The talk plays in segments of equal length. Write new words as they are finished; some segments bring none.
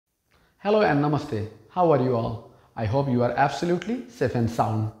Hello and namaste. How are you all? I hope you are absolutely safe and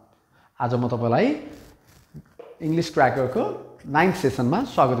sound. आज म तपाईलाई English Cracker को 9th session मा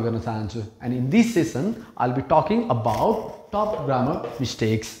स्वागत गर्न चाहन्छु. And in this session I'll be talking about top grammar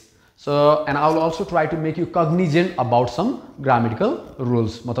mistakes. And I will also try to make you cognizant about some grammatical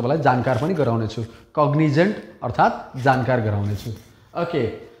rules. म तपाईलाई जानकार पनि गराउने छु. Cognizant अर्थात जानकार गराउने छु. Okay.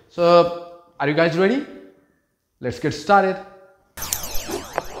 So are you guys ready? Let's get started.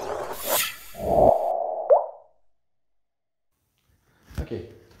 Okay,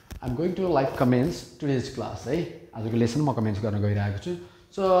 I'm going to like commence today's class. आजको लेसन म कमेन्ट्स गर्न गइरहेको छु.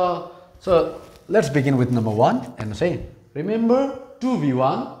 So let's begin with number 1 and say remember to be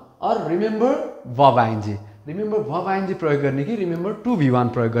one or remember verb ing. Remember verb ing प्रयोग गर्ने कि remember to be one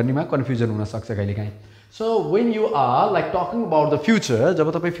प्रयोग गर्नेमा कन्फ्युजन हुन सक्छ कहिलेकाहीँ. So when you are like talking about the future,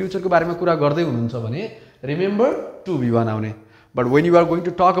 जब तपाईं फ्युचरको बारेमा कुरा गर्दै हुनुहुन्छ भने remember to be one आउने. But when you are going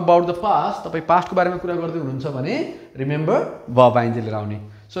to talk about the past, तपाईं past को बारेमा कुरा गर्दै हुनुहुन्छ भने remember verb ing लिएर आउने.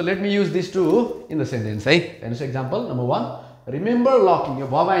 So let me use these two in the sentence. हेर्नुस् example number 1. Remember locking. यो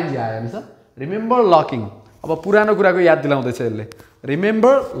verb ing आयो हेर्नुस्. Remember locking. अब पुरानो कुराको याद दिलाउँदैछ यसले.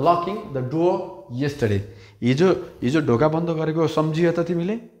 Remember locking the door yesterday. हिजो ढोका बन्द गरेको सम्झियो त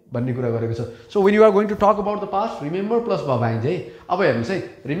तिमीले भन्ने कुरा गरेको छ. So when you are going to talk about the past, remember plus verb ing है. अब हेर्नुस्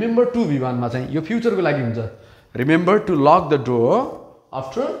है. Remember to be one मा चाहिँ यो फ्युचर को लागि हुन्छ. Remember to lock the door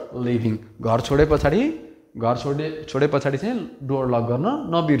after leaving. घर छोडे पछाडी चाहिँ डोर लक गर्न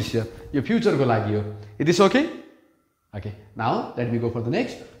नबिर्सियो. यो फ्युचर को लागि हो. It is okay? Okay. Now let me go for the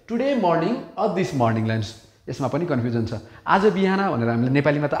next. Today morning or this morning lines. यसमा पनि कन्फ्युजन छ. आज बिहान भनेर हामीले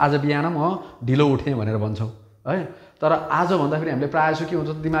नेपालीमा त आज बिहान म ढिलो उठे भनेर भन्छौं है. तर आज भन्दाखेरि हामीले प्राय जसो के हुन्छ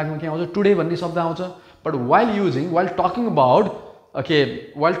दिमागमा के आउँछ टुडे भन्ने शब्द आउँछ. But while talking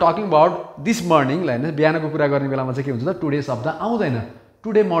about this morning हैन बिहानको कुरा गर्ने बेलामा चाहिँ के हुन्छ त टुडे शब्द आउँदैन.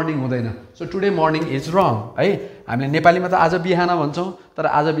 टुडे मर्निङ हुँदैन. सो टुडे मर्निङ इज रङ है. हामीले नेपालीमा त आज बिहान भन्छौं तर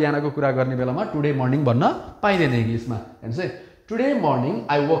आज बिहानको कुरा गर्ने बेलामा टुडे मर्निङ भन्न पाइदैन इंग्लिशमा. हेर्नुस् है. Today morning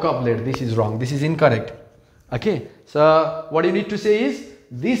I woke up late. This is wrong. This is incorrect. Okay, so what you need to say is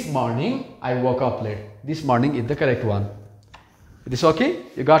this morning I woke up late. This morning is the correct one. It is okay?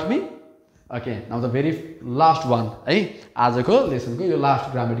 You got me? Okay, now the very last one. आजको लेसनको यो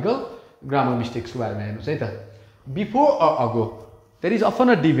last grammar mistakes को बारेमा हेर्नुस् है त. Before or ago. There is often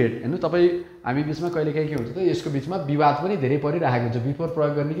a debate. हेर्नु तपाई हामी बीचमा कहिलेकाहीँ के हुन्छ त यसको बीचमा विवाद पनि धेरै परिरहेको हुन्छ. बिफोर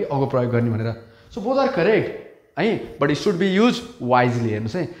प्रयोग गर्ने कि अगो प्रयोग गर्ने भनेर. So both are correct. But it should be used wisely.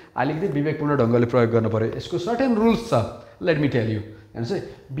 हेर्नुस् है. अलिकति विवेकपूर्ण ढंगले प्रयोग गर्नु पर्यो. यसको सर्टेन रुल्स छ. Let me tell you. हेर्नुस् है.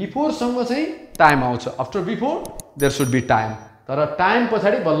 बिफोर सँग चाहिँ टाइम आउँछ. After before there should be time. तर टाइम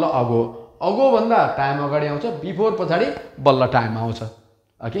पछाडी बल्ल अगो भन्दा टाइम अगाडि आउँछ. बिफोर पछाडी बल्ल टाइम आउँछ.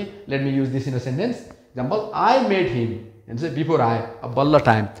 Okay, let me use this in a sentence. Example, I met him. हेर्नुस् है. बिफोर आए बल्ल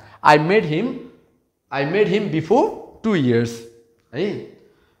time. I met him before 2 years. है.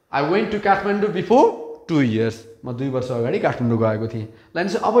 I went to Kathmandu before 2 years. म 2 वर्ष अगाडि काठमाडौँ गएको थिएँ.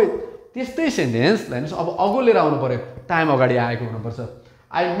 लाइन्स अब त्यस्तै सेन्टेन्स लाइन्स अब अगो लिएर आउनु पर्यो. टाइम अगाडि आएको हुनुपर्छ.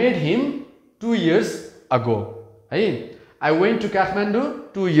 I met him 2 years ago. है. I went to Kathmandu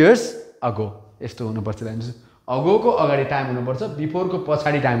 2 years ago. यस्तो हुनुपर्छ लाइन्स. अगोको अगाडि टाइम हुनुपर्छ. बिफोरको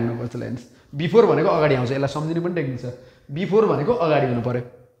पछाडी टाइम हुनुपर्छ लाइन्स. बिफोर भनेको अगाडि आउँछ. यसलाई सम्झिनु पनि टेक्निक छ. बिफोर भनेको अगाडि हुनु पर्यो.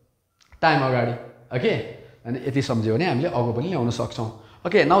 टाइम अगाडि. ओके. अनि यति सम्झ्यो भने हामीले अगो पनि ल्याउन सक्छौं.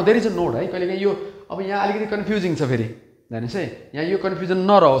 Okay, now there is a note है. कहिलेकाहीँ यो अब यहाँ अलिकति कन्फ्युजिङ छ फेरि. हेर्नुस् है. यहाँ यो कन्फ्युजन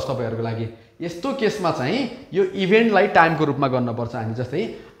नरहोस् तपाईहरुको लागि. यस्तो केसमा चाहिँ यो इभेन्टलाई टाइमको रूपमा गर्नुपर्छ हामी.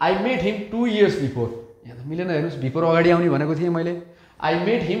 जस्तै I met him 2 years before. यहाँ त मिलेन. हेर्नुस् बिफोर अगाडि आउने भनेको थिएँ मैले. I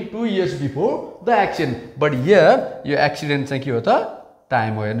met him 2 years before the accident. But here यो एक्सिडेन्ट चाहिँ के हो त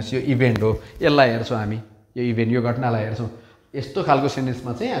टाइम हो. हेर्नुस् यो इभेन्ट हो. यसलाई हेर्छौं हामी. यो इभेन्ट यो घटनालाई हेर्छौं. यस्तो खालको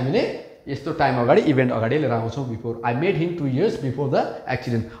सेन्टेन्समा चाहिँ हामीले यस्तो टाइम अगाडि इभेन्ट अगाडि लिएर आउँछौं. Before I met him 2 years before the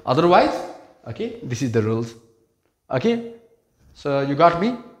accident. Otherwise okay, this is the rules. Okay, so you got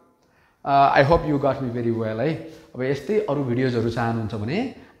me. I hope you got me very well. अब यस्तै अरु भिडियोजहरु चाहनुहुन्छ भने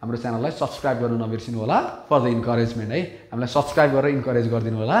हाम्रो च्यानललाई सब्स्क्राइब गर्न नबिर्सिनु होला फर द इन्करेजमेन्ट है. हामीलाई सब्स्क्राइब गरेर इन्करेज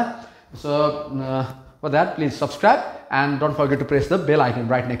गरिदिनु होला. So for that please subscribe and don't forget to press the bell icon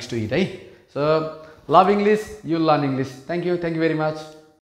right next to it. So love English, you learn English. Thank you very much.